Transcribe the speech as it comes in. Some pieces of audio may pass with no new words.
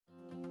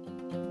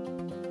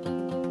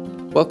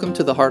Welcome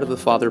to the Heart of the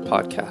Father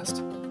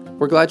podcast.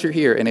 We're glad you're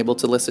here and able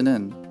to listen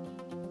in.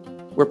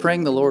 We're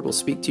praying the Lord will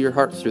speak to your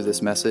heart through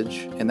this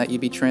message and that you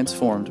be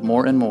transformed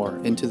more and more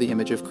into the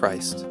image of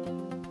Christ.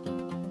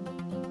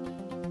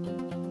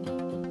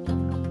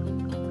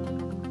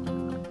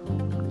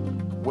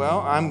 Well,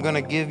 I'm going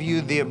to give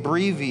you the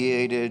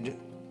abbreviated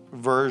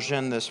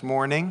version this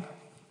morning.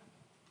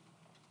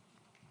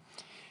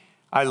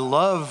 I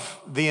love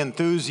the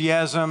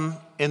enthusiasm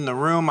in the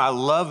room. I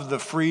love the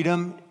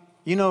freedom.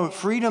 You know,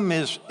 freedom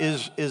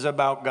is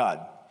about God.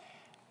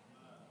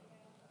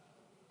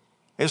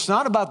 It's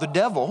not about the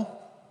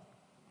devil.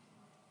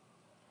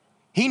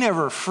 He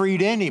never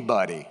freed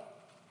anybody.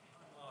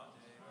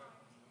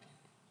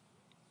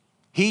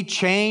 He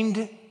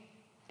chained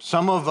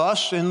some of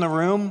us in the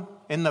room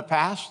in the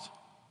past.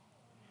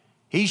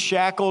 He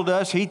shackled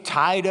us. He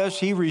tied us.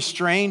 He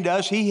restrained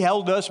us. He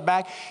held us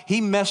back.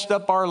 He messed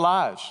up our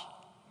lives.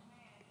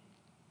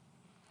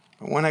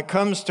 When it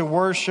comes to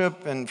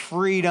worship and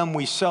freedom,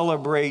 we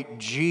celebrate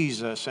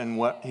Jesus and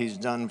what he's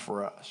done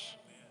for us.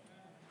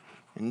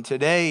 And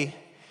today,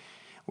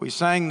 we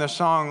sang the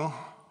song,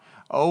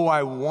 "Oh,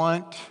 I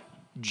Want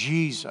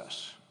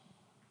Jesus."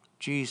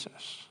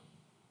 Jesus.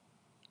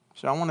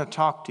 So I want to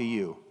talk to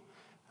you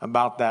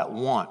about that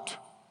want.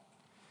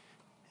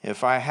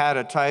 If I had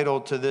a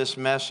title to this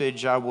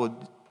message, I would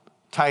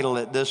title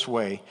it this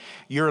way: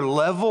 Your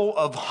level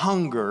of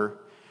hunger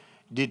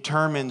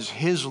determines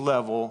his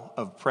level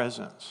of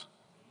presence.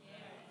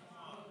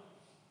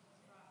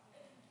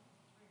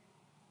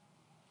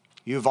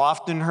 You've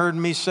often heard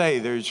me say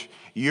there's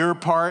your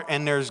part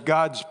and there's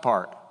God's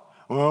part.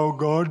 Well,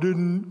 God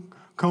didn't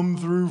come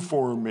through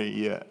for me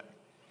yet.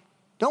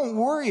 Don't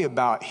worry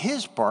about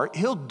his part.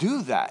 He'll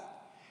do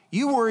that.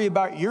 You worry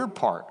about your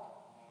part.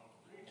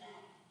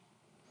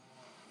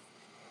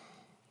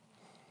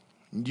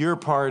 Your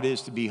part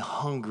is to be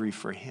hungry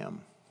for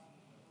him.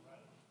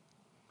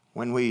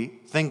 When we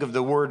think of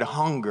the word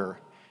hunger,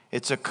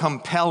 it's a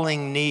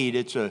compelling need.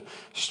 It's a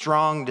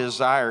strong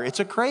desire. It's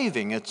a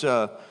craving. It's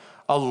a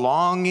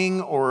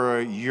longing or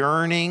a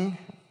yearning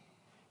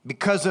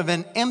because of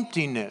an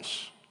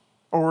emptiness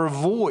or a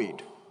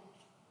void.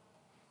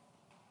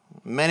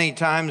 Many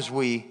times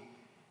we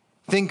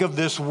think of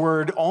this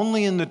word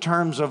only in the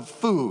terms of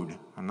food.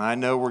 And I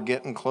know we're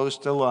getting close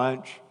to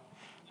lunch.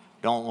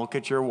 Don't look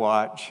at your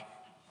watch.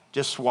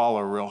 Just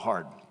swallow real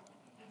hard.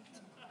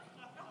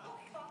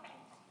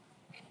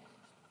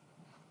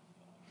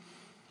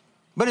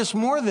 But it's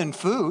more than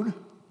food.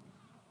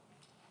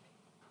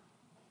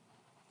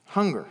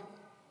 Hunger.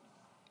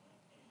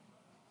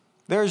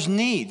 There's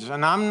needs,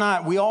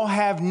 and we all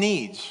have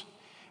needs.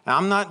 And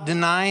I'm not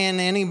denying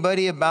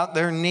anybody about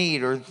their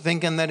need or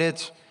thinking that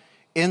it's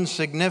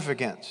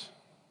insignificant.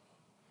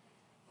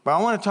 But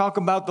I want to talk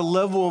about the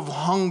level of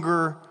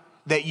hunger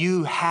that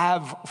you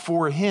have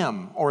for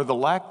him, or the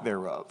lack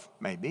thereof,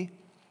 maybe.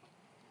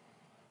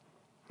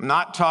 I'm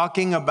not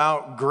talking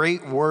about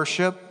great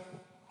worship,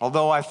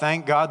 although I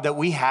thank God that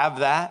we have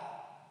that.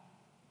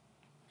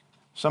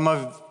 Some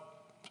of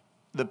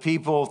the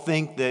people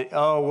think that,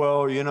 oh,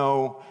 well, you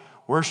know,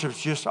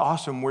 worship's just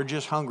awesome. We're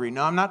just hungry.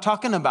 No, I'm not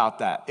talking about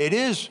that. It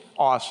is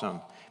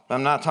awesome, but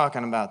I'm not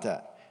talking about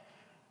that.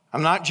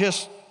 I'm not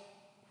just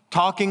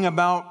talking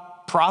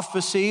about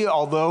prophecy,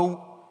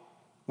 although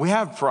we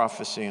have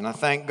prophecy, and I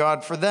thank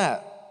God for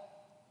that.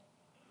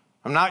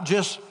 I'm not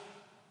just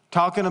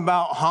talking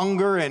about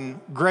hunger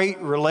and great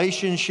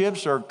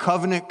relationships or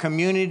covenant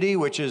community,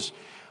 which is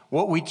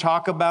what we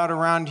talk about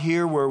around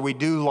here, where we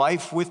do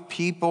life with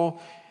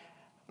people.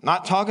 I'm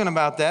not talking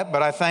about that,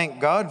 but I thank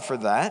God for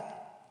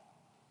that.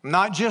 I'm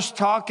not just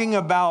talking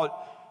about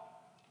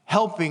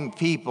helping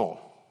people,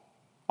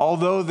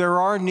 although there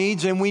are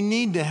needs and we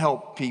need to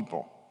help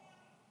people.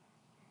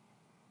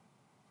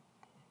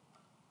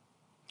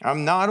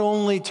 I'm not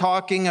only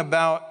talking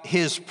about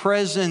his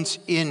presence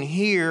in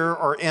here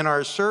or in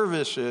our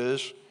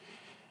services,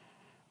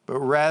 but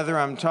rather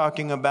I'm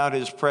talking about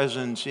his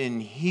presence in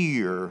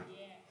here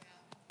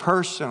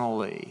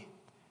personally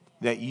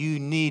that you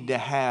need to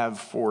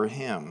have for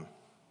him.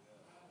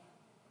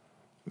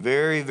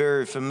 Very,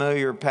 very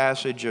familiar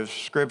passage of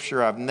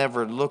Scripture. I've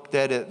never looked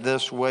at it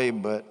this way,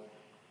 but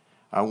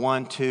I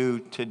want to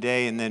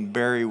today, and then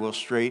Barry will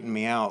straighten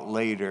me out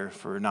later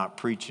for not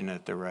preaching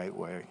it the right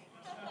way.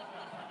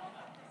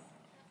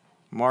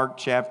 Mark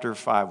chapter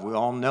 5, we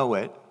all know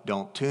it.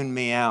 Don't tune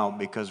me out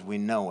because we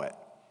know it.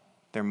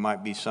 There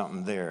might be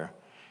something there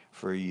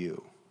for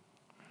you.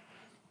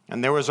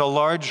 And there was a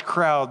large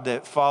crowd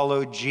that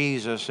followed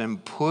Jesus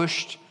and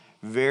pushed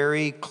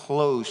very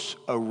close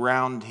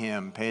around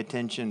him. Pay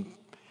attention,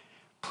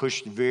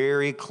 pushed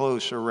very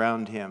close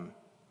around him.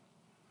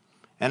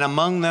 And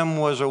among them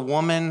was a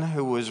woman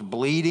who was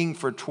bleeding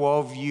for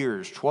 12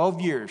 years. 12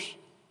 years.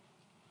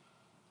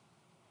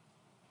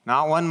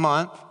 Not 1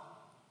 month.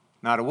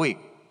 Not a week,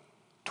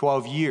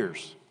 12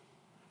 years.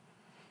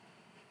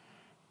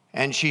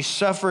 And she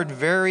suffered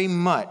very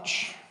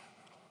much,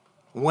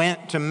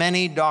 went to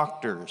many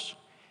doctors,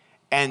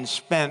 and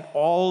spent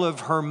all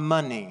of her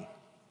money.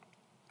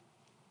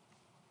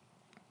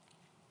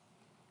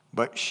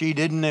 But she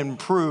didn't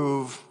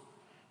improve.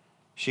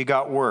 She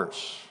got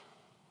worse.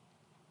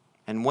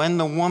 And when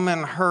the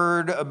woman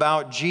heard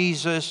about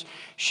Jesus,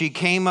 she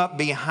came up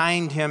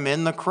behind him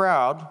in the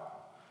crowd.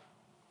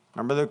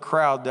 Remember the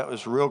crowd that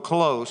was real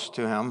close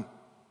to him?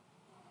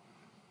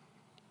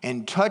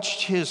 And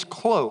touched his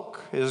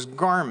cloak, his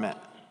garment.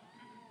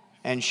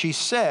 And she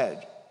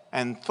said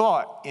and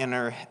thought in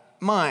her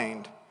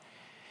mind,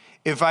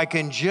 if I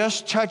can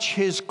just touch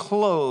his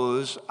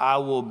clothes, I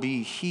will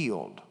be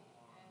healed.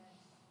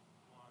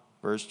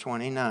 Verse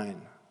 29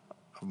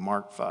 of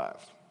Mark 5.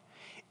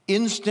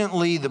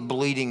 Instantly the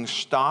bleeding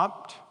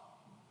stopped,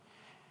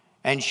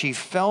 and she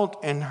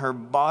felt in her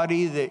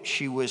body that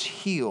she was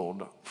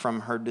healed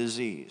from her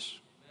disease.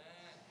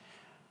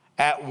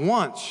 At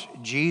once,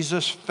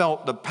 Jesus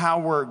felt the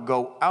power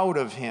go out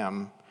of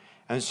him,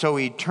 and so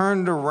he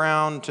turned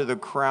around to the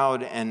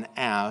crowd and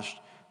asked,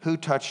 who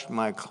touched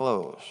my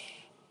clothes?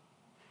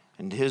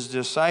 And his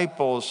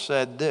disciples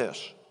said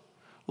this,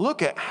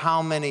 look at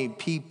how many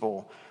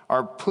people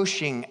are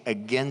pushing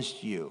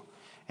against you,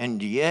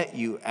 and yet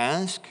you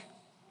ask,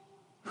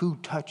 who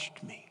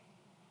touched me?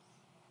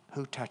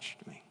 Who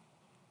touched me?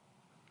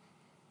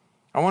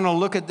 I want to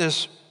look at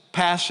this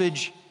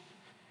passage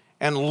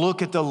and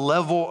look at the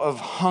level of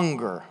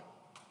hunger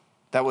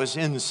that was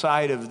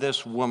inside of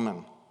this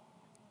woman.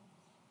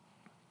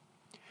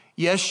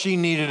 Yes, she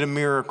needed a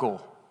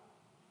miracle,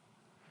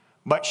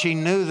 but she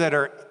knew that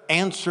her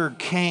answer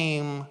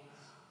came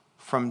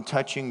from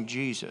touching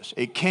Jesus.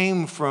 It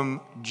came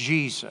from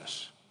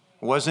Jesus.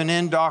 It wasn't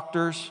in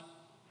doctors.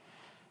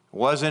 It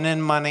wasn't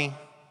in money.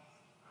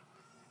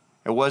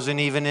 It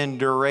wasn't even in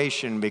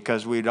duration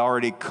because we'd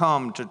already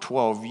come to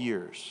 12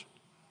 years.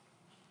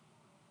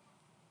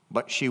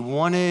 But she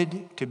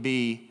wanted to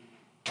be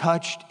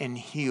touched and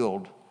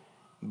healed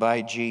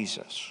by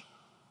Jesus.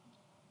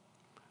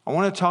 I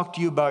want to talk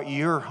to you about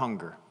your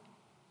hunger.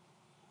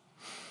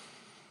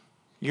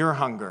 Your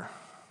hunger.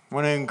 I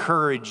want to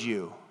encourage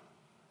you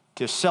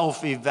to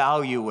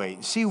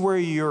self-evaluate. See where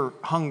your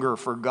hunger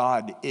for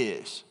God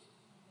is.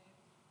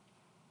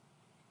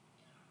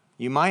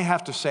 You might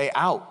have to say,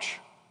 ouch,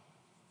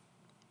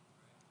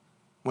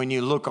 when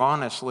you look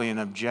honestly and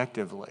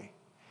objectively.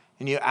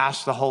 And you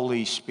ask the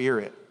Holy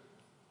Spirit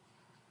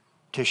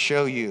to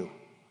show you.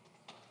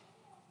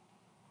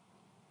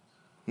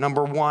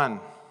 Number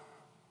one,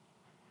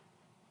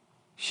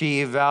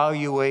 she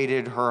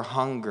evaluated her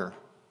hunger.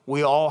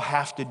 We all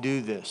have to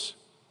do this.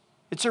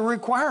 It's a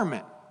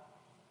requirement.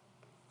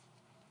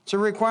 It's a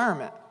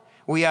requirement.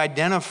 We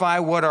identify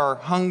what our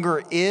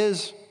hunger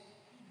is,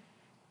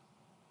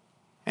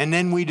 and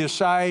then we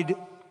decide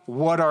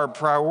what our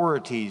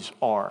priorities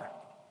are.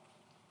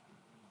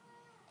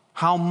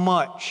 How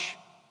much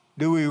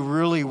do we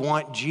really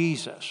want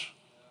Jesus?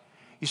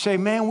 You say,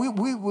 man,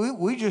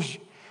 we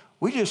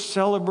just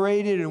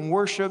celebrated and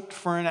worshiped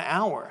for an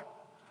hour.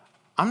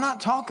 I'm not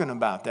talking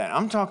about that.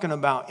 I'm talking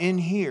about in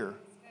here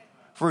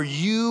for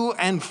you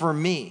and for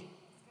me.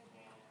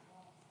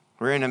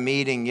 We're in a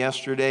meeting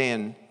yesterday,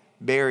 and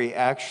Barry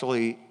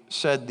actually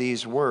said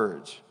these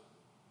words.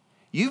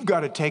 You've got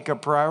to take a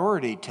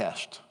priority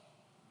test.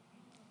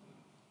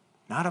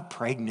 Not a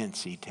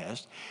pregnancy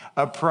test,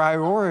 a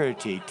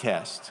priority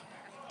test.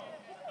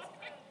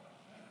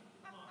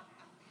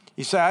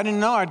 You say, I didn't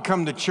know I'd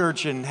come to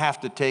church and have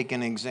to take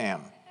an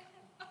exam.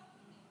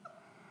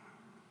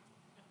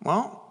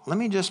 Well, let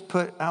me just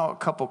put out a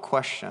couple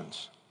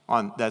questions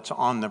that's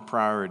on the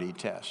priority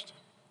test.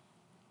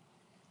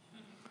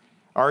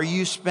 Are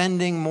you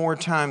spending more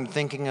time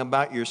thinking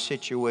about your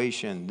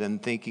situation than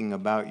thinking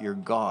about your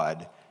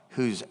God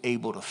who's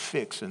able to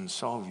fix and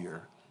solve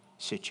your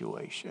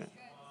situation?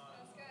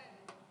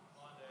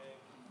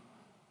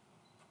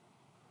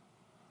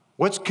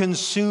 What's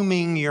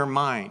consuming your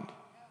mind?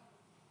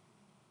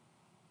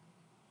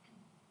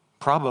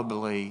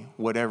 Probably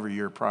whatever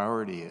your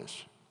priority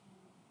is.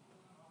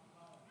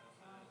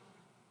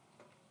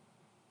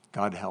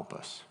 God help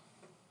us.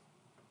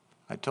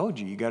 I told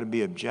you got to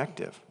be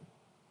objective.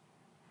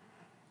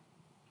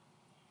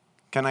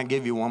 Can I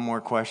give you one more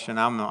question?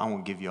 I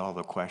won't give you all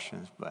the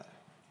questions, but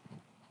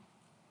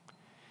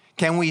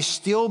can we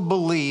still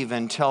believe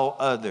and tell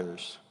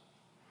others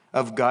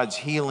of God's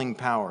healing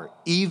power,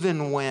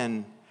 even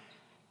when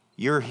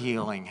your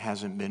healing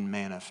hasn't been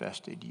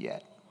manifested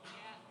yet?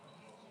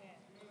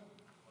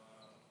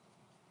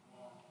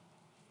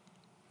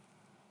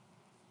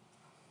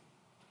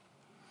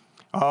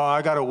 Oh,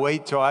 I got to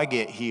wait till I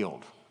get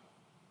healed.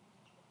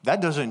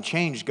 That doesn't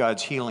change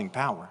God's healing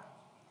power.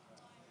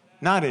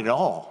 Not at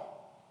all.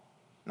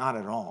 Not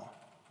at all.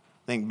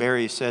 I think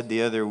Barry said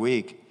the other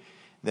week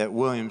that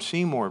William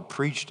Seymour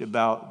preached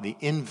about the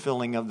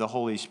infilling of the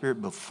Holy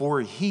Spirit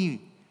before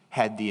he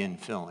had the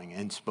infilling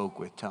and spoke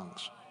with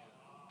tongues.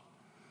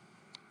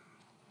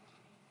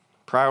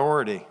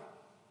 Priority.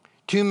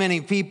 Too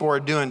many people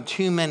are doing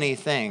too many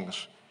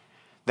things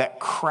that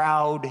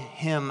crowd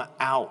him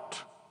out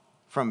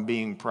from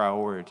being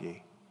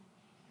priority.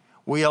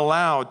 We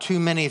allow too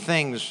many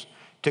things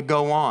to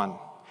go on.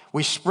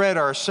 We spread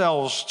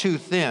ourselves too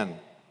thin.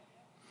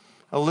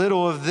 a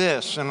little of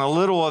this and a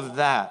little of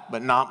that,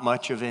 but not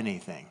much of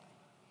anything.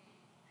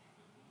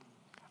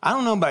 I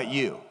don't know about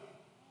you,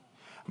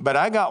 but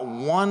I got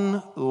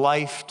one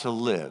life to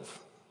live.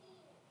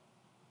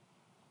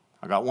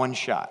 I got one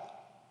shot.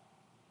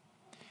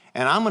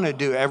 And I'm going to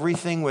do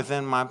everything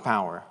within my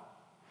power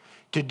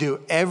to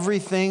do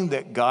everything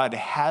that God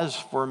has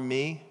for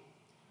me,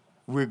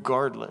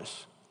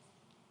 regardless.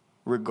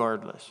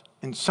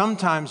 And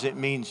sometimes it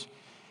means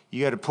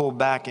you got to pull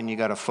back and you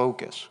got to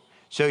focus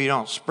so you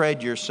don't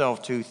spread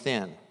yourself too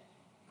thin.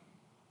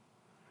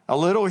 A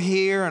little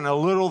here and a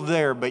little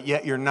there, but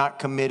yet you're not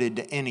committed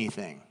to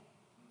anything.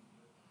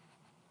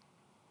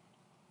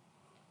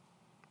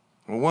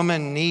 A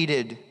woman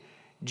needed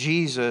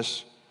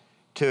Jesus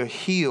to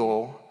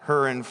heal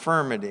her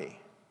infirmity.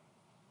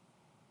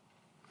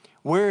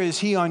 Where is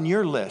he on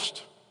your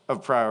list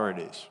of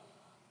priorities?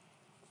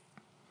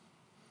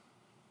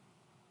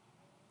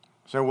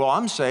 So, well,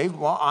 I'm saved.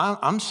 Well,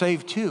 I'm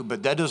saved too,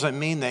 but that doesn't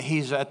mean that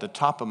he's at the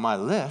top of my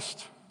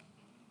list.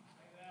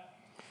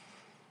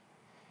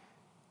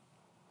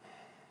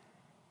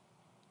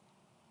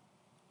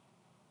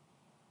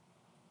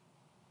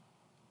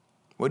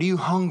 What do you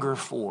hunger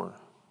for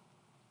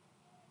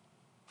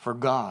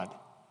God?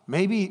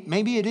 Maybe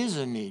it is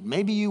a need.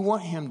 Maybe you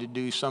want him to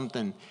do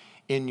something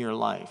in your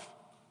life.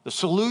 The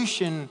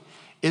solution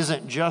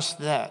isn't just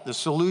that. The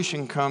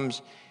solution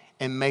comes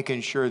in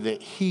making sure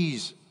that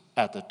he's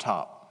at the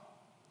top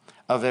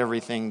of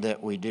everything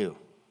that we do.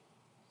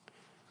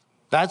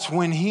 That's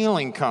when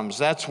healing comes.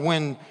 That's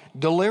when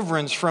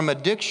deliverance from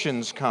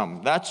addictions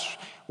come. That's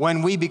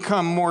when we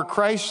become more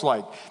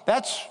Christ-like.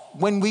 That's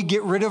when we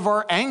get rid of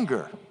our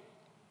anger.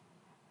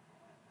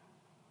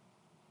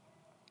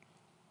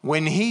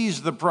 When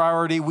he's the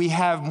priority, we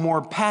have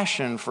more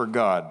passion for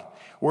God.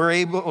 We're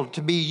able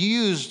to be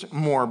used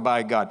more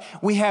by God.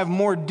 We have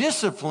more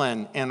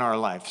discipline in our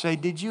life. Say,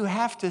 did you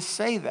have to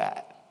say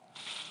that?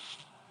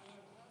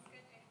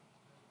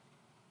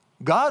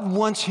 God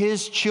wants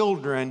his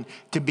children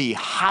to be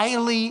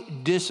highly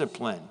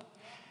disciplined.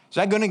 Is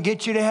that going to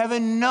get you to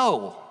heaven?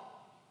 No.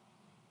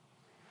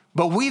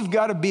 But we've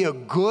got to be a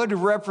good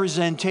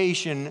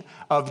representation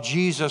of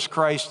Jesus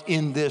Christ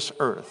in this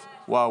earth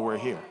while we're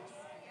here.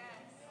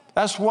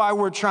 That's why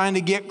we're trying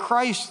to get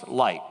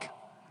Christ-like.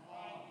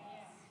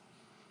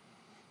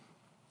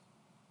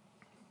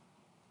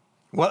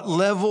 What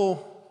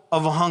level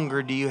of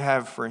hunger do you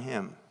have for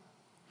him?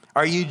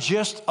 Are you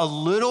just a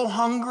little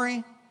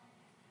hungry,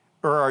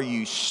 or are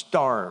you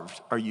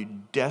starved? Are you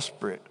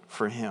desperate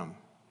for him?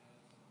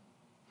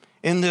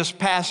 In this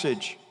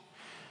passage,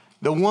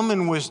 the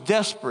woman was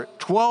desperate.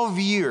 12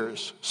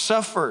 years,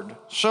 suffered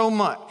so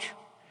much,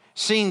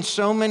 seen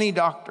so many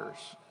doctors,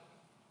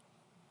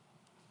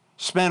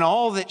 spent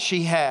all that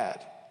she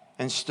had,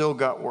 and still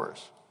got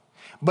worse.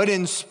 But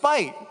in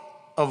spite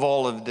of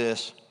all of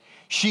this,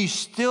 she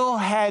still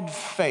had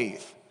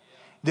faith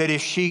that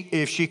if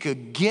she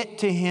could get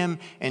to him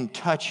and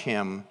touch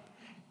him,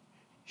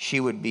 she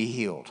would be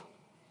healed.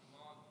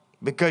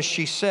 Because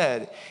she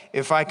said,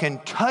 if I can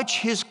touch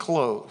his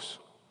clothes,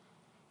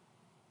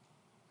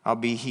 I'll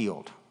be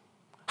healed.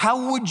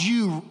 How would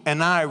you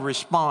and I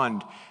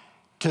respond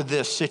to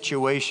this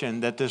situation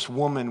that this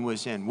woman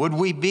was in? Would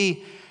we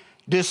be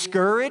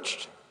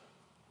discouraged?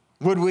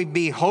 Would we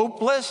be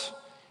hopeless?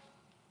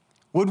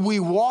 Would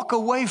we walk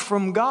away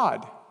from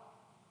God?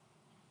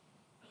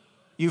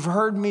 You've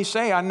heard me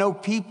say, I know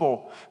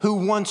people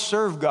who once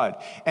served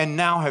God and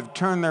now have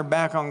turned their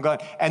back on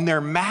God, and they're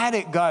mad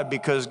at God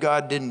because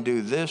God didn't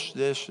do this.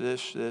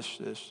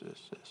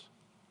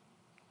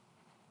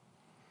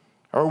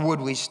 Or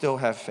would we still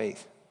have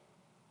faith?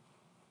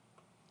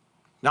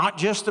 Not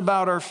just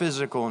about our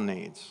physical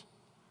needs.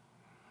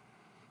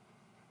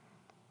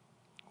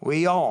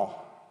 We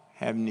all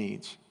have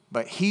needs,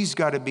 but he's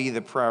got to be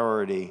the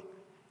priority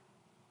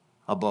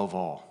above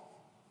all.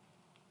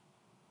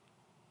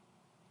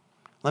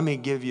 Let me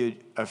give you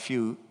a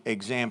few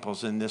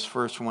examples, and this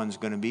first one's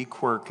going to be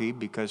quirky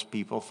because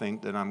people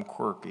think that I'm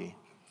quirky.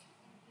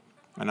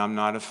 And I'm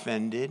not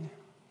offended.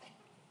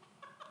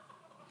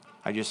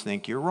 I just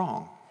think you're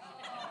wrong.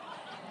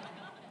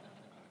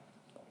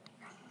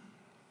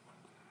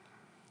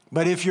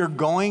 But if you're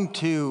going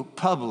to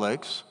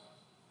Publix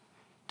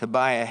to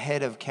buy a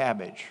head of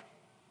cabbage,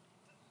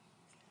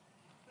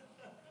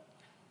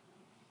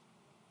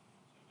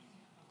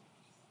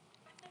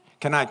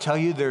 can I tell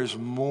you there's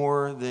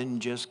more than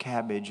just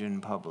cabbage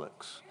in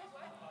Publix?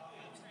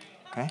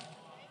 Okay?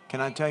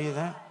 Can I tell you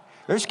that?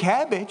 There's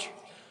cabbage,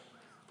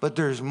 but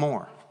there's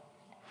more.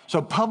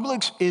 So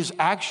Publix is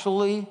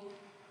actually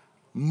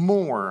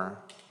more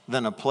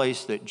than a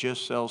place that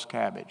just sells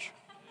cabbage.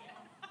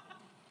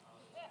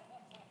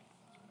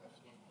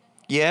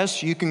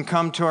 Yes, you can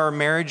come to our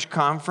marriage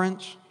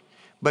conference,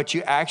 but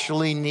you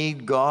actually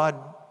need God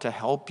to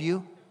help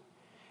you.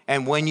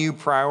 And when you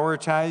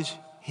prioritize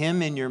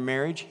him in your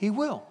marriage, he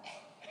will.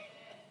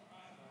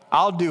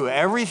 I'll do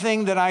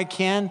everything that I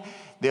can.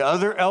 The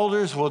other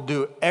elders will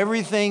do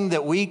everything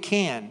that we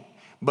can,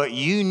 but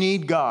you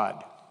need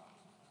God.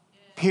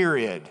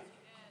 Period.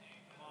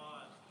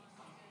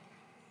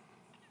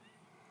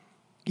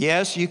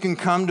 Yes, you can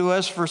come to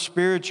us for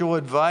spiritual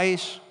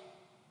advice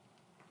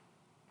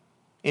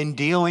in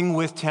dealing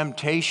with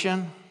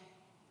temptation.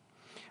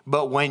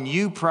 But when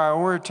you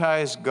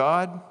prioritize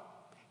God,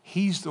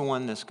 He's the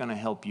one that's going to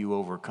help you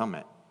overcome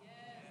it.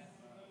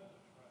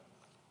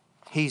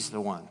 He's the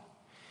one.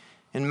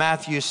 In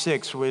Matthew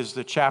 6 was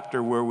the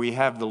chapter where we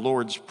have the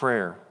Lord's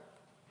Prayer.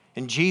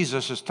 And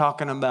Jesus is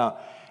talking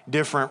about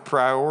different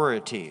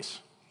priorities.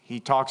 He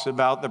talks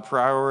about the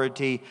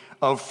priority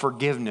of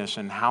forgiveness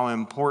and how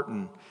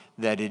important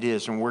that it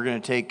is. And we're going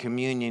to take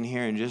communion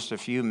here in just a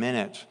few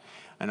minutes.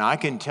 And I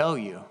can tell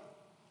you,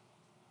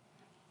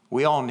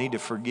 we all need to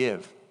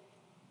forgive.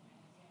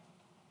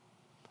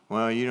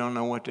 Well, you don't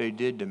know what they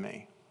did to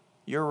me.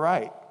 You're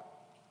right.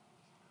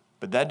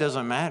 But that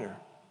doesn't matter.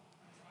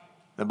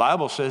 The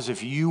Bible says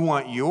if you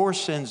want your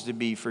sins to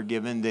be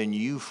forgiven, then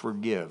you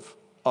forgive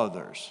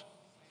others.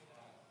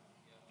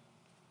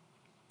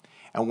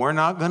 And we're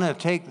not going to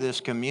take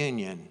this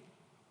communion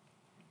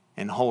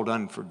and hold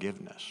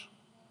unforgiveness.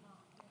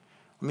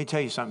 Let me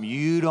tell you something.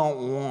 You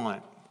don't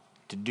want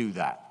to do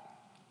that.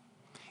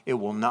 It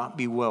will not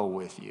be well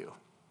with you.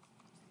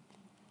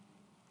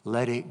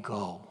 Let it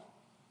go.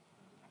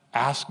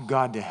 Ask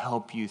God to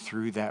help you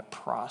through that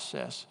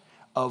process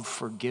of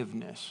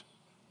forgiveness.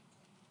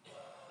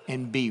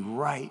 And be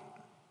right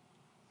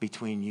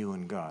between you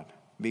and God.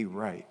 Be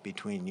right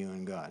between you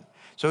and God.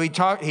 So he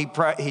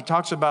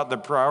talks about the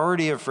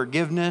priority of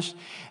forgiveness.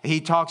 He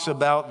talks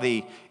about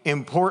the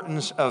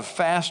importance of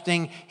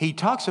fasting. He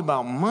talks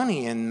about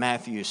money in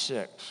Matthew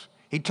 6.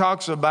 He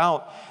talks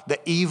about the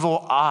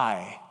evil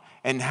eye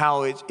and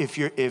how if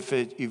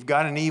you've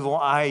got an evil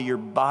eye, your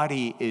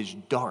body is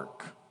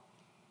dark.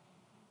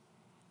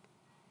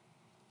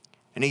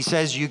 And he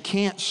says you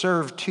can't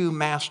serve two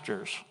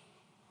masters.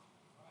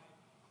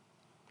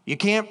 You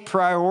can't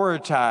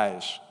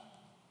prioritize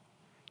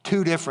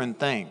two different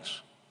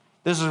things.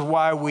 This is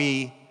why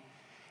we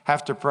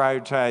have to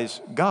prioritize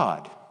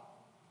God.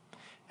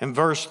 In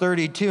verse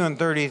 32 and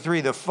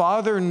 33, the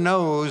Father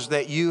knows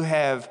that you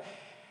have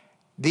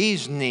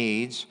these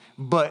needs,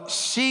 but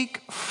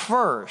seek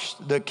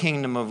first the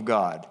kingdom of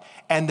God,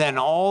 and then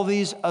all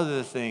these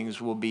other things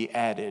will be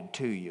added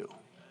to you.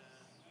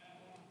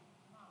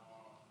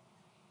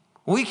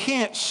 We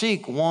can't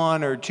seek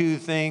one or two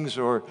things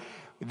or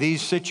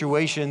these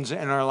situations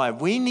in our life.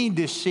 We need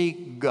to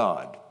seek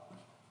God.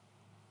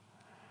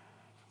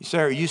 You say,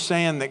 are you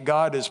saying that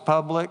God is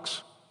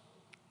Publix?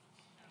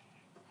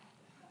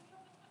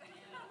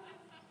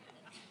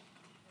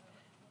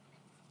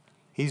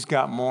 He's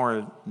got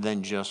more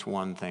than just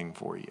one thing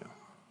for you.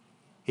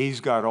 He's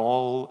got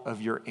all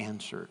of your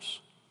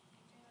answers.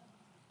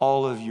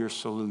 All of your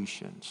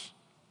solutions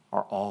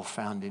are all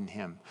found in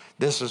Him.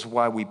 This is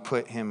why we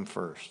put Him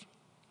first.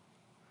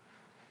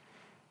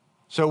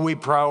 So we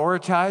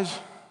prioritize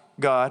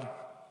God.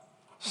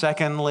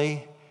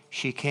 Secondly,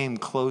 she came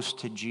close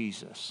to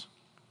Jesus.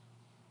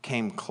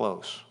 Came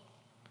close.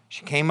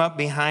 She came up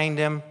behind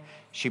Him.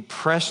 She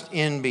pressed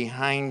in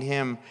behind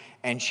Him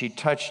and she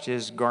touched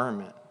His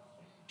garment.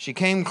 She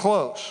came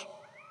close.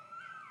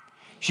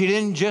 She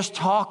didn't just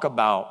talk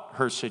about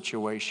her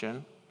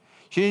situation.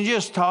 She didn't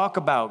just talk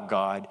about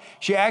God.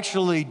 She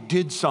actually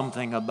did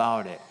something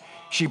about it.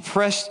 She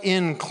pressed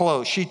in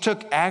close. She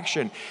took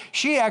action.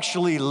 She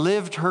actually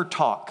lived her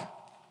talk.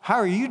 How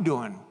are you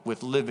doing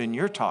with living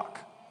your talk?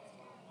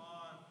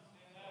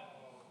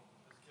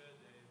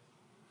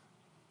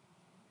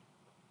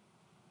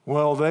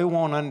 Well, they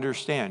won't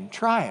understand.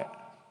 Try it.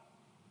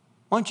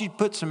 Why don't you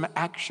put some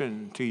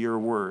action to your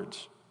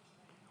words?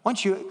 Why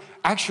don't you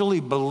actually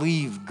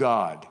believe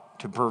God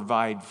to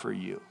provide for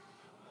you?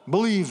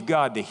 Believe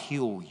God to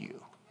heal you.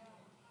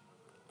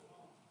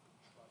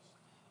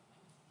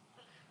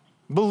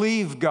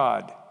 Believe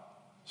God.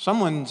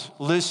 Someone's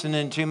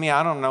listening to me.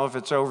 I don't know if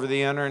it's over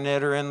the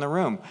internet or in the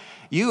room.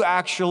 You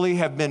actually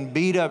have been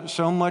beat up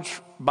so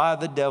much by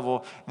the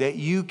devil that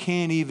you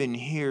can't even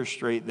hear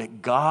straight,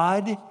 that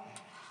God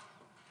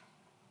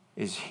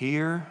is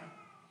here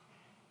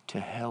to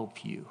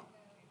help you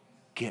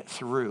get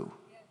through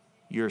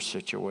your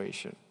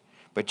situation.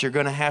 But you're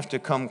going to have to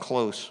come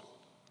close.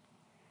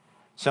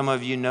 Some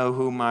of you know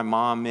who my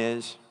mom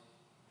is.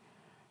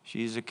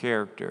 She's a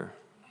character.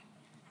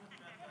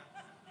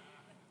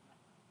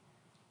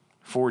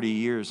 40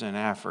 years in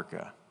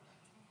Africa.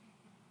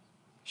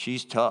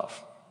 She's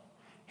tough.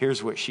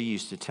 Here's what she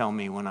used to tell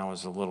me when I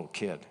was a little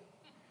kid.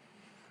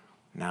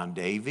 Now,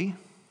 Davy.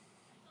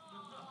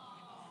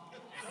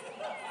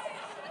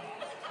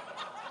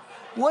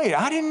 Wait,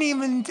 I didn't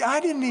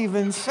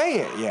even say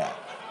it yet.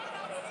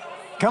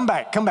 Come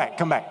back. Come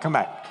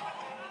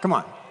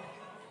on.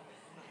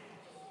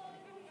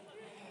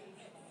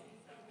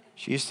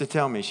 She used to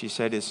tell me, she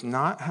said, it's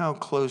not how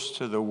close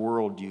to the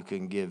world you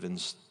can give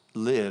and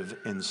live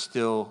and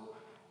still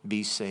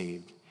be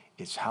saved.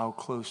 It's how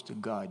close to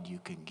God you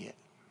can get.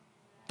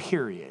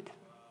 Period.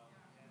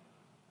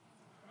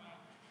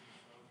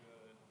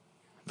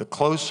 The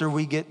closer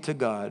we get to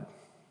God,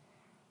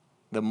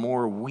 the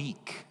more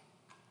weak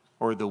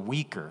or the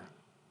weaker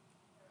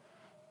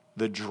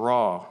the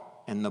draw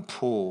in the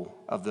pull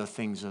of the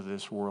things of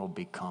this world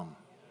become.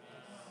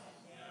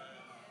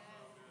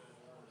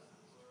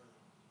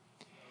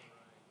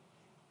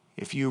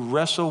 If you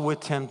wrestle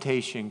with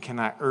temptation, can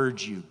I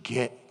urge you,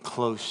 get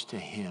close to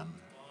Him.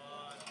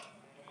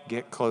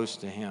 Get close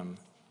to Him.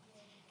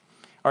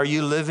 Are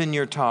you living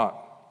your talk?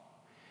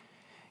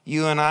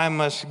 You and I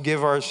must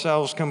give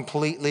ourselves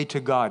completely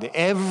to God.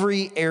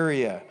 Every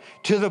area,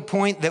 to the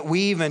point that we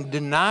even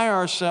deny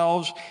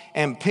ourselves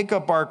and pick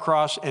up our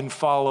cross and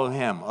follow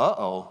Him.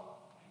 Uh-oh.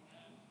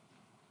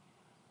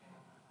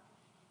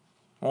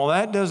 Well,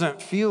 that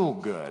doesn't feel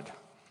good.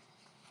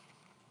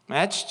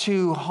 That's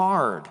too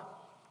hard.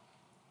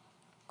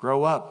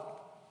 Grow up.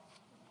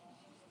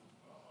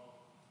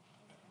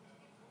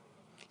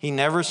 He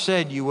never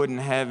said you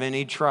wouldn't have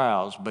any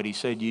trials, but He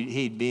said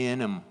He'd be in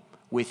them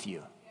with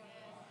you.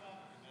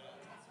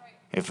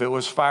 If it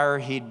was fire,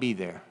 He'd be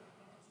there.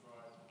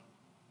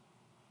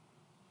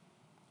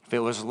 If it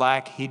was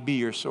lack, He'd be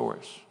your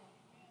source.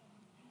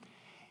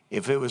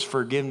 If it was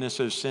forgiveness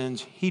of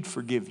sins, He'd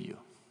forgive you.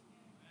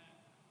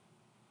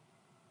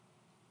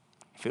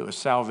 If it was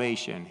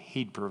salvation,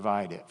 He'd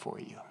provide it for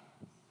you.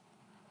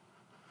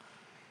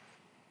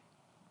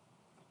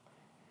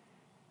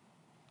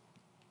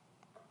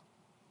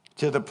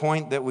 To the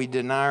point that we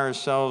deny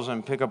ourselves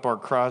and pick up our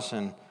cross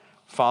and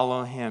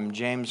follow Him.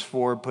 James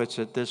 4 puts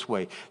it this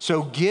way.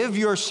 So give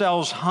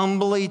yourselves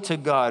humbly to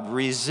God.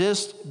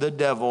 Resist the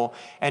devil,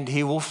 and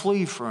he will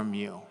flee from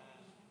you.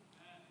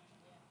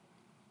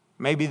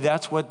 Maybe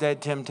that's what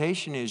that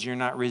temptation is. You're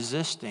not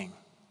resisting.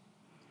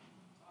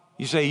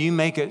 You say, you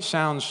make it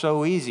sound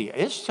so easy.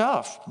 It's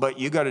tough, but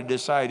you got to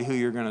decide who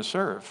you're going to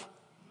serve.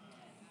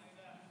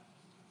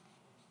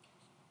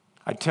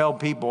 I tell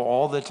people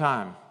all the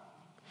time,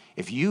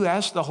 if you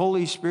ask the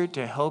Holy Spirit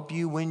to help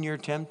you when you're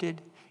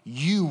tempted,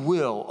 you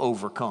will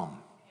overcome.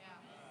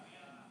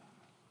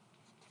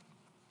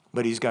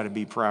 But He's got to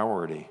be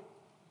priority.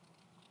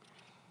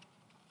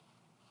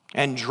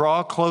 And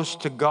draw close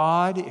to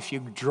God. If you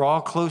draw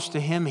close to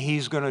Him,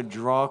 He's going to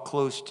draw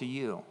close to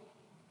you.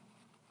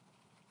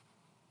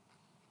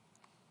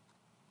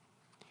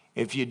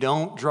 If you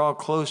don't draw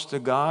close to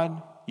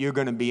God, you're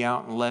going to be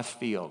out in left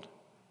field.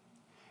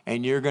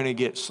 And you're going to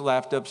get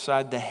slapped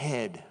upside the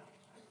head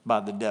by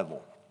the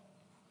devil.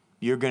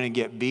 You're going to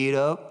get beat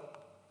up.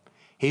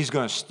 He's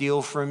going to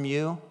steal from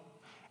you.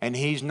 And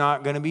He's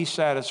not going to be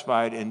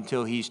satisfied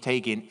until He's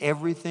taken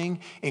everything,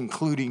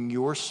 including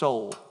your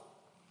soul.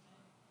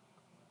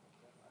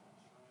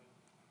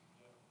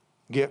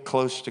 Get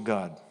close to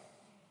God.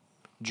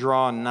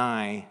 Draw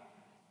nigh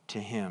to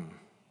Him.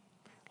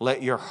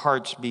 Let your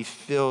hearts be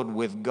filled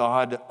with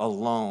God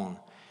alone.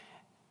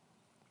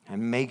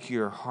 And make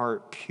your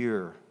heart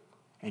pure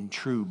and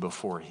true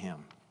before Him.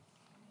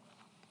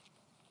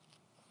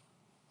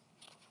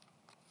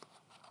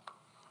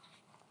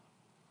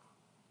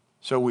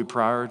 So we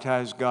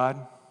prioritize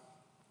God.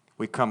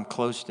 We come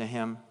close to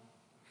Him.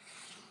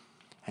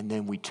 And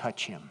then we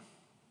touch Him.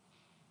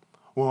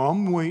 Well,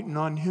 I'm waiting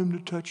on Him to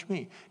touch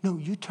me. No,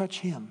 you touch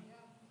Him.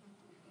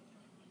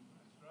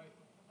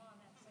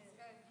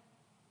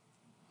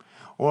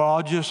 Well,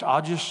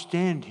 I'll just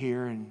stand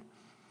here, and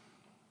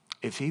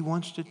if He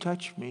wants to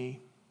touch me,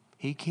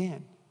 He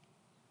can.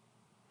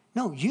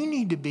 No, you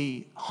need to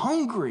be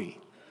hungry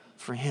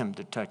for Him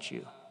to touch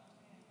you.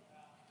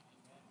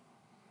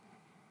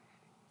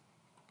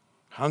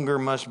 Hunger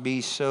must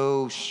be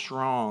so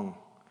strong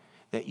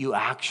that you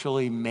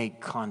actually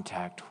make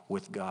contact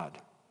with God.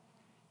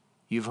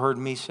 You've heard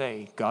me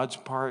say, God's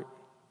part,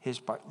 His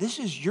part. This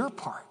is your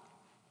part.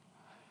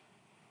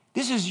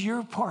 This is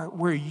your part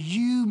where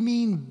you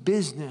mean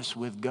business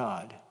with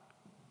God,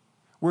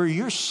 where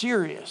you're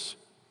serious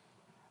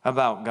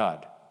about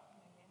God.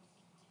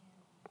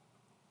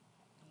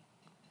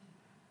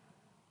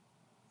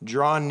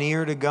 Draw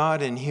near to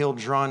God and He'll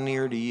draw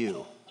near to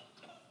you.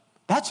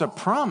 That's a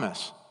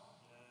promise.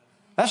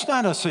 That's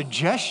not a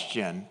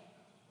suggestion.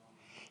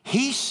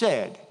 He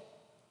said,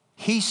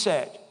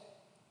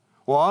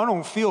 well, I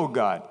don't feel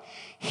God.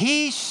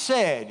 He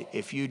said,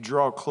 if you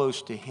draw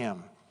close to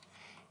Him,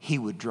 He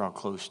would draw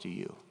close to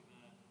you.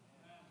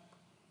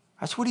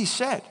 That's what He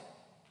said.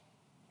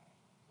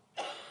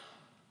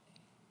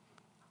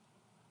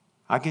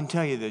 I can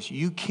tell you this,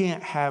 you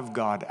can't have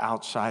God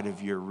outside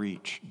of your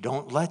reach.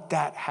 Don't let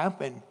that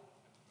happen.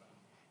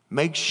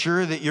 Make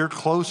sure that you're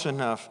close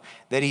enough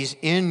that He's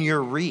in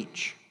your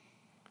reach.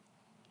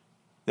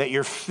 That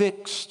you're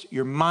fixed,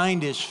 your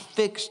mind is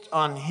fixed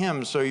on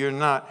Him, so you're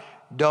not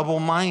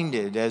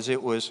double-minded, as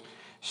it was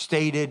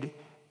stated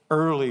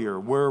earlier,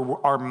 where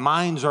our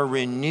minds are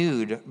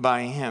renewed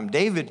by Him.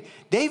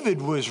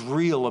 David was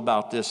real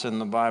about this in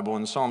the Bible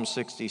in Psalm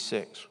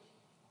 66.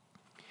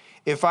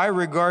 If I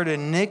regard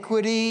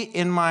iniquity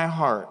in my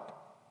heart,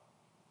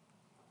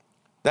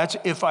 that's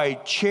if I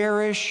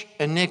cherish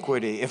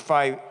iniquity, if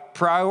I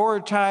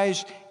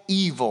prioritize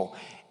evil,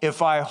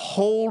 if I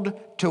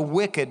hold to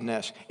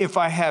wickedness, if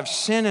I have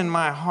sin in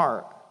my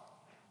heart,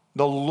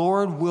 the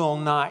Lord will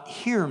not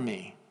hear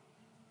me.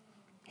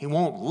 He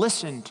won't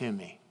listen to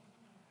me.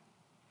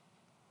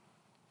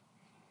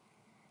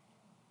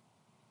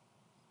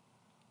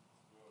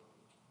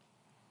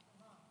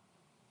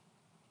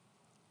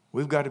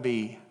 We've got to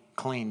be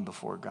clean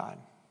before God.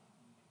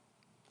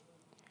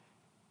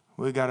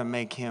 We've got to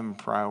make him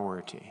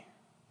priority.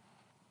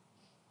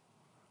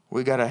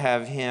 We got to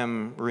have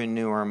him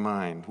renew our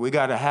mind. We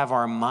got to have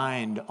our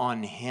mind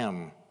on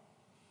him.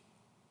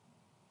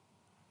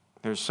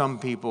 There's some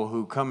people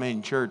who come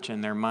in church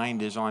and their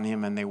mind is on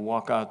him and they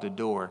walk out the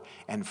door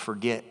and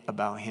forget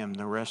about him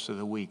the rest of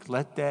the week.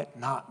 Let that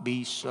not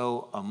be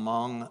so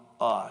among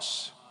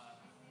us.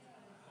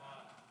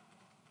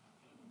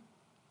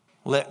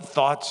 Let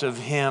thoughts of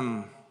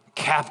him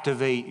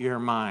captivate your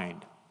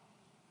mind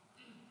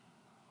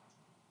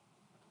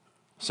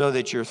so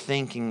that you're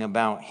thinking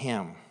about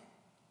him.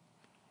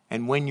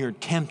 And when you're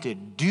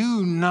tempted,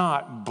 do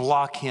not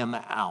block him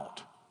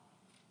out.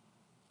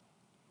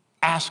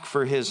 Ask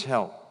for his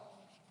help.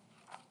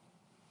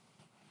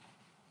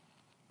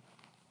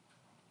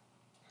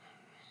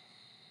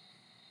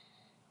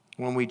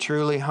 When we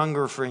truly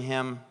hunger for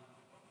him,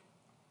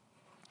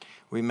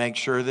 we make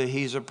sure that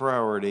he's a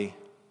priority.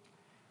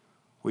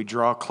 We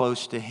draw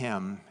close to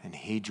him, and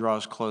he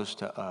draws close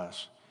to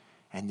us.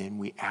 And then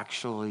we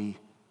actually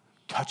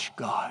touch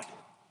God.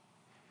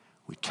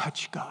 We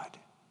touch God.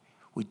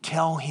 We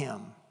tell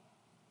him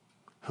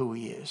who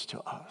he is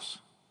to us.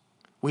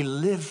 We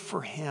live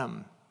for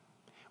him.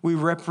 We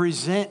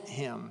represent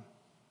him.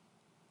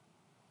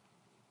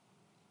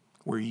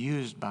 We're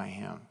used by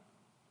him.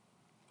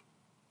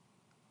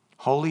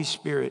 Holy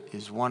Spirit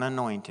is one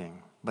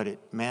anointing, but it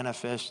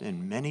manifests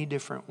in many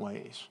different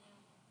ways.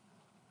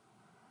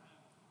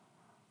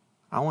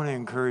 I want to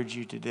encourage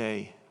you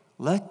today,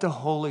 let the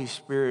Holy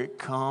Spirit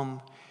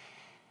come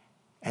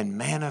and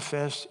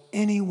manifest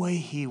any way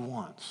he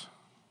wants.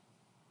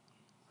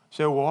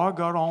 Say, well, I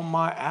got all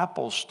my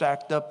apples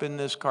stacked up in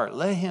this cart.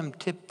 Let him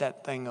tip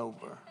that thing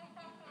over.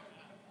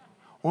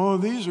 Well,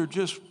 these are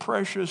just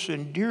precious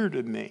and dear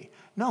to me.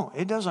 No,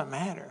 it doesn't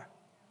matter.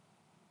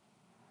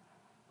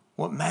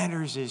 What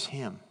matters is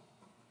him.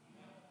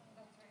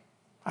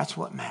 That's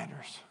what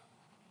matters.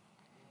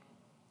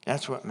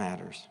 That's what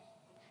matters.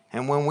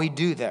 And when we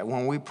do that,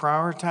 when we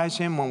prioritize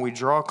him, when we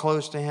draw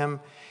close to him,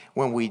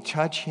 when we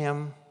touch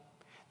him,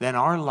 then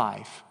our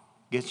life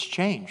gets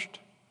changed.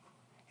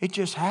 It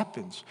just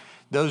happens.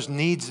 Those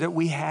needs that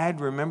we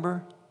had,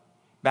 remember,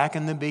 back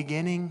in the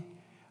beginning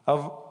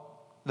of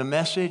the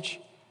message,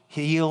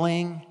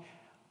 healing,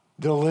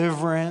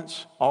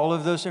 deliverance, all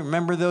of those.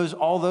 Remember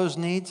all those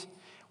needs?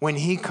 When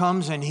he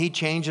comes and he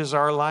changes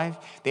our life,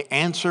 the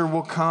answer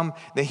will come,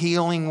 the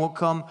healing will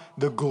come,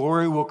 the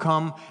glory will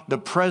come, the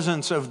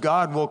presence of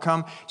God will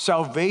come,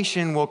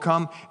 salvation will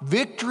come,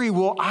 victory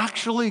will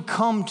actually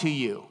come to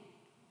you.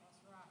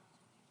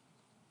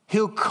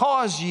 He'll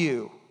cause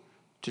you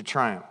to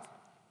triumph.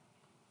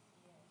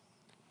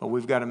 But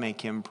we've got to make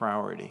him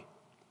priority.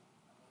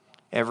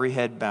 Every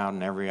head bowed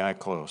and every eye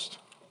closed.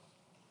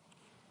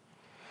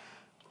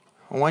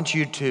 I want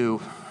you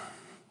to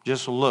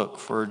just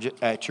look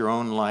at your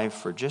own life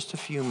for just a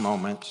few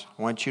moments.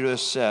 I want you to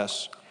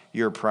assess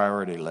your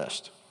priority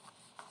list.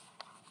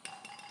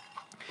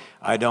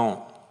 I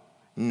don't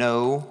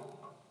know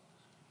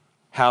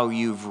how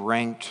you've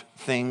ranked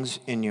things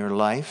in your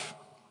life.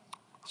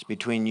 It's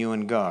between you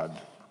and God.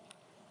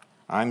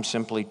 I'm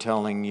simply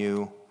telling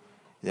you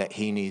that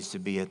he needs to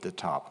be at the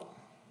top.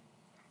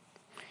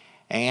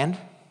 And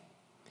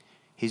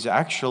he's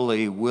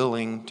actually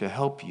willing to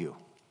help you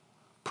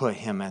put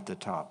him at the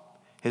top.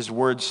 His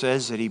word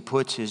says that he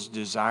puts his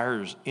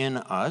desires in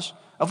us.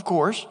 Of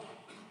course,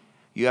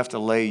 you have to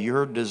lay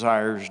your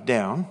desires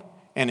down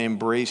and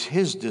embrace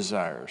his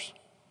desires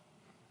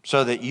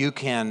so that you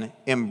can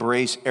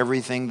embrace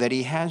everything that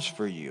he has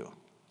for you.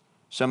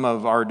 Some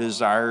of our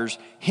desires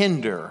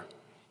hinder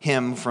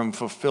him from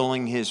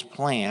fulfilling his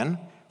plan,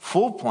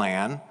 full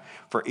plan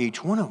for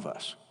each one of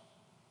us.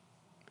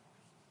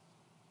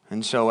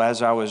 And so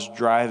as I was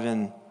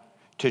driving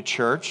to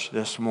church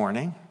this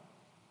morning,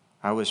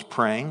 I was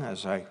praying,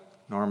 as I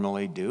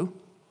normally do.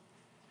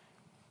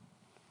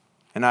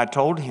 And I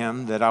told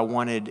him that I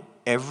wanted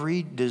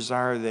every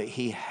desire that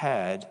he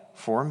had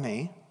for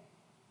me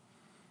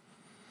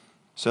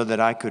so that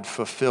I could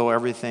fulfill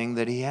everything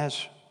that he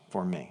has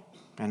for me.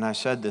 And I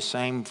said the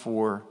same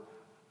for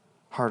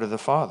Heart of the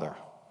Father.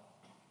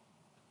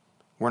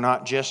 We're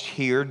not just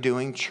here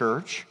doing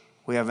church.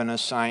 We have an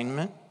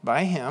assignment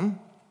by him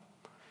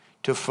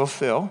to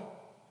fulfill,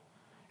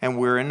 and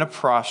we're in the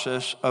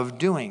process of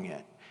doing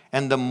it.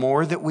 And the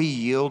more that we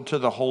yield to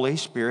the Holy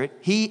Spirit,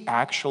 he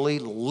actually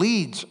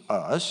leads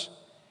us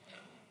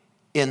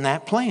in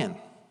that plan.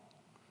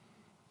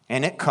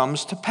 And it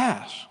comes to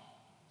pass.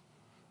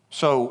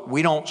 So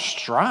we don't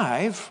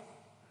strive.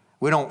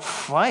 We don't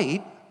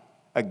fight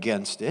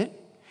against it.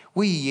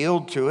 We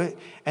yield to it.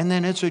 And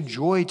then it's a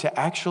joy to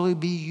actually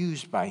be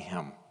used by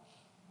him.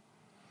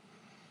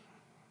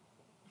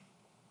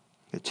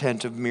 The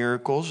tent of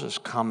miracles is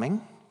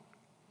coming.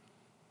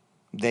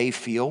 They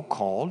feel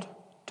called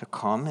to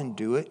come and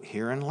do it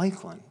here in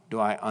Lakeland. Do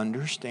I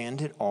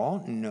understand it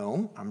all?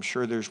 No. I'm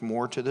sure there's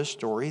more to the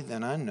story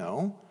than I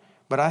know,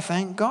 but I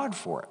thank God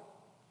for it,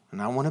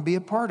 and I want to be a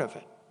part of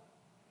it,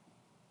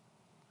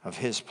 of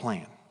his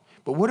plan.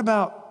 But what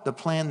about the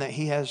plan that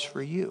he has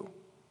for you?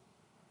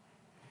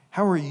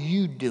 How are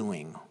you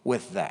doing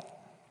with that?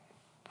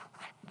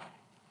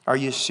 Are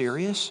you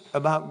serious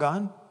about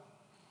God?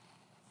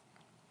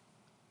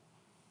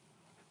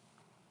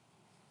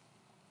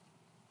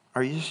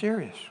 Are you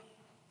serious?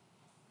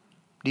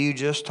 Do you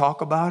just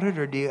talk about it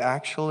or do you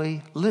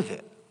actually live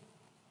it?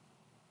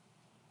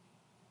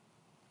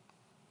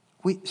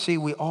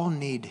 We all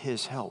need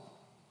his help.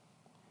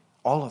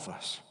 All of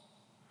us.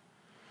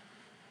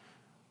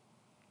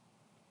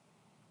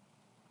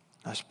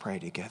 Let's pray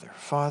together.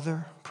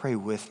 Father, pray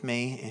with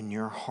me in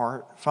your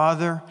heart.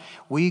 Father,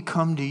 we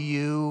come to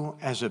you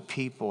as a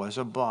people, as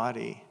a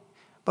body,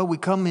 but we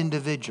come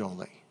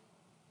individually.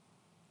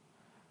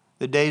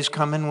 The day's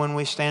coming when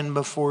we stand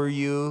before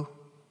you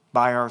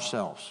by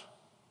ourselves.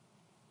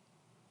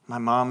 My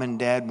mom and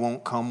dad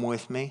won't come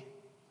with me.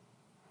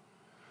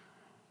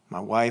 My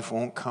wife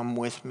won't come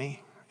with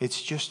me.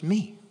 It's just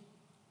me.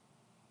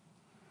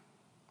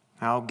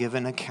 I'll give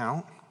an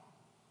account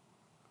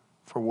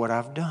for what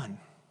I've done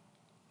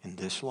in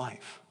this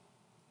life.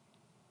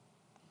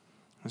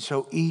 And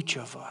so each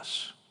of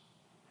us,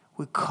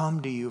 we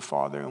come to you,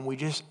 Father, and we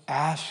just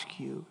ask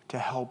you to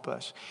help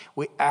us.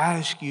 We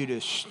ask you to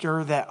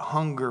stir that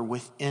hunger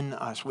within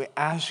us. We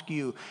ask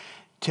you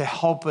to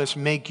help us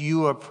make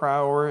you a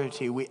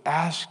priority. We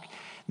ask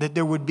that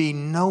there would be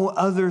no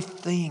other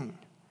thing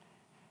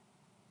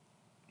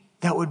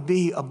that would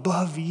be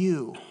above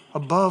you,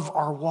 above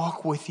our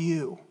walk with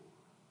you,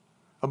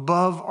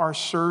 above our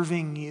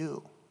serving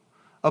you,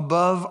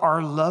 above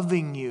our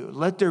loving you.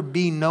 Let there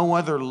be no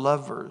other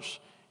lovers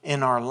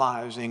in our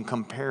lives in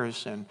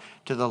comparison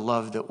to the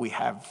love that we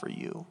have for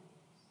you.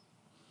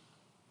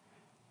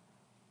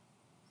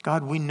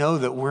 God, we know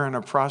that we're in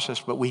a process,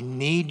 but we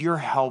need your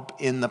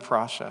help in the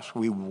process.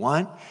 We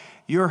want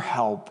your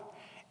help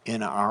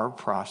in our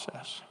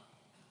process.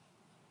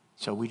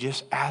 So we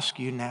just ask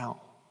you now.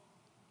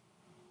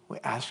 We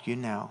ask you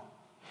now.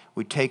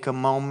 We take a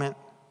moment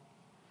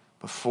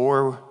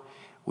before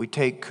we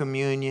take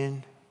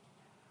communion.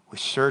 We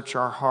search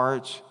our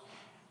hearts.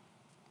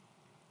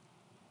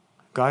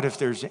 God, if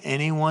there's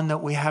anyone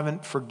that we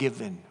haven't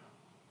forgiven,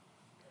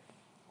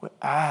 we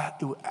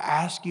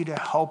ask you to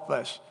help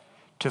us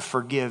to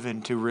forgive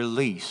and to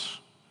release.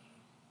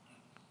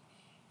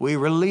 We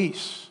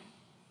release.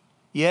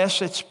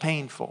 Yes, it's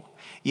painful.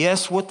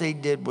 Yes, what they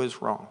did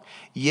was wrong.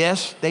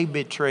 Yes, they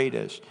betrayed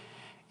us.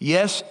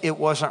 Yes, it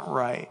wasn't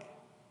right.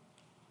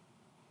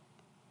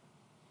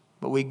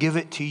 But we give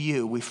it to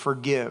you. We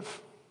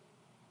forgive.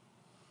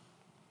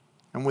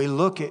 And we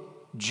look at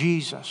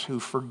Jesus who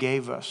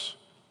forgave us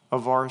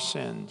of our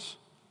sins,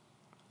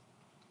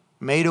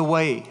 made a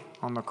way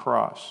on the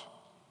cross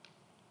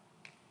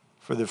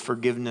for the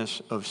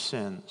forgiveness of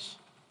sins.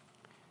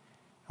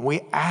 And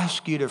we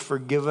ask you to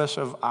forgive us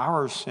of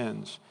our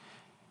sins.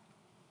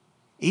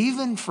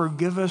 Even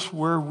forgive us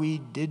where we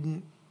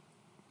didn't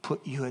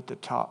put you at the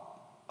top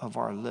of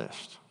our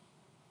list.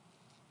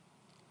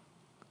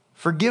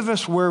 Forgive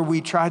us where we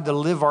tried to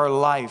live our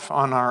life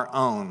on our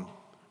own,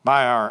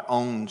 by our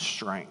own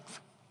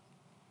strength.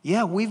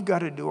 Yeah, we've got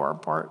to do our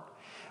part.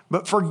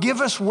 But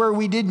forgive us where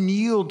we didn't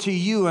yield to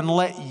you and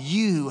let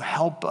you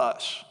help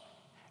us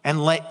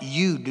and let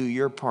you do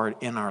your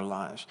part in our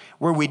lives,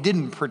 where we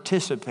didn't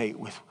participate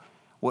with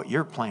what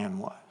your plan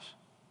was.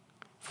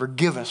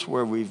 Forgive us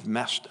where we've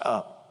messed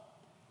up.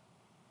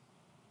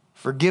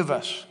 Forgive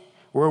us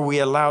where we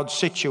allowed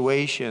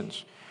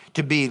situations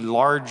to be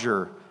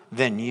larger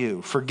than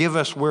you. Forgive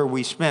us where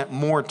we spent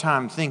more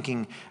time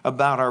thinking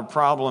about our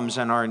problems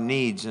and our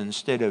needs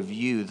instead of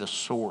you, the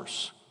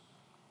source.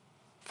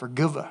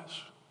 Forgive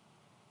us.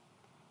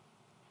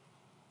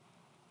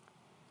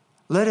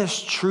 Let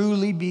us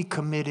truly be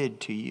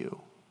committed to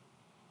you,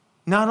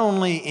 not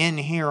only in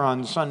here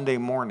on Sunday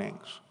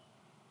mornings,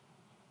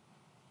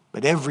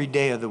 but every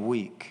day of the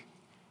week,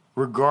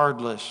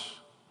 regardless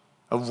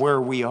of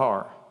where we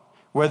are,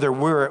 whether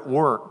we're at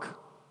work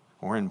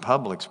or in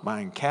Publix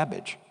buying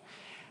cabbage,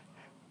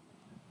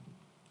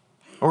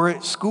 or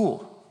at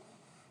school.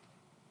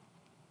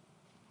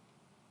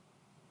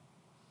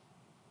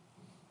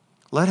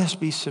 Let us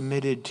be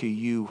submitted to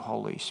you,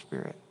 Holy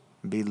Spirit,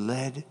 and be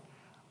led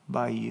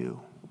by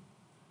you.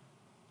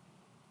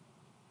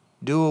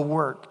 Do a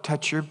work.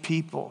 Touch your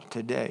people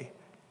today.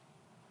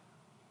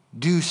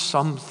 Do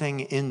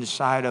something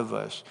inside of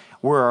us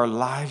where our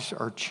lives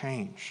are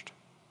changed.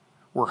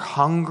 We're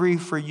hungry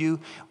for you.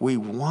 We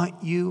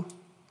want you.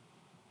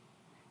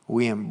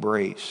 We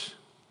embrace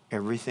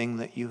everything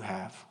that you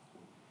have.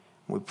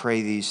 We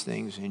pray these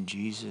things in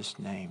Jesus'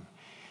 name.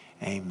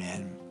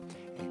 Amen.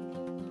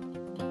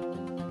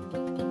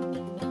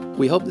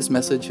 We hope this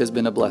message has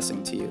been a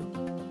blessing to you.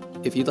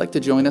 If you'd like to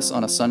join us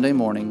on a Sunday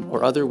morning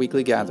or other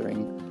weekly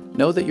gathering,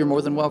 know that you're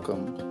more than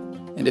welcome.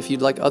 And if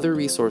you'd like other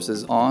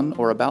resources on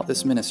or about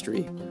this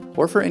ministry,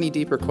 or for any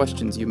deeper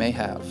questions you may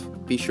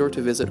have, be sure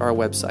to visit our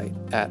website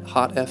at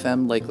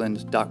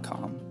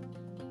hotfmlakeland.com.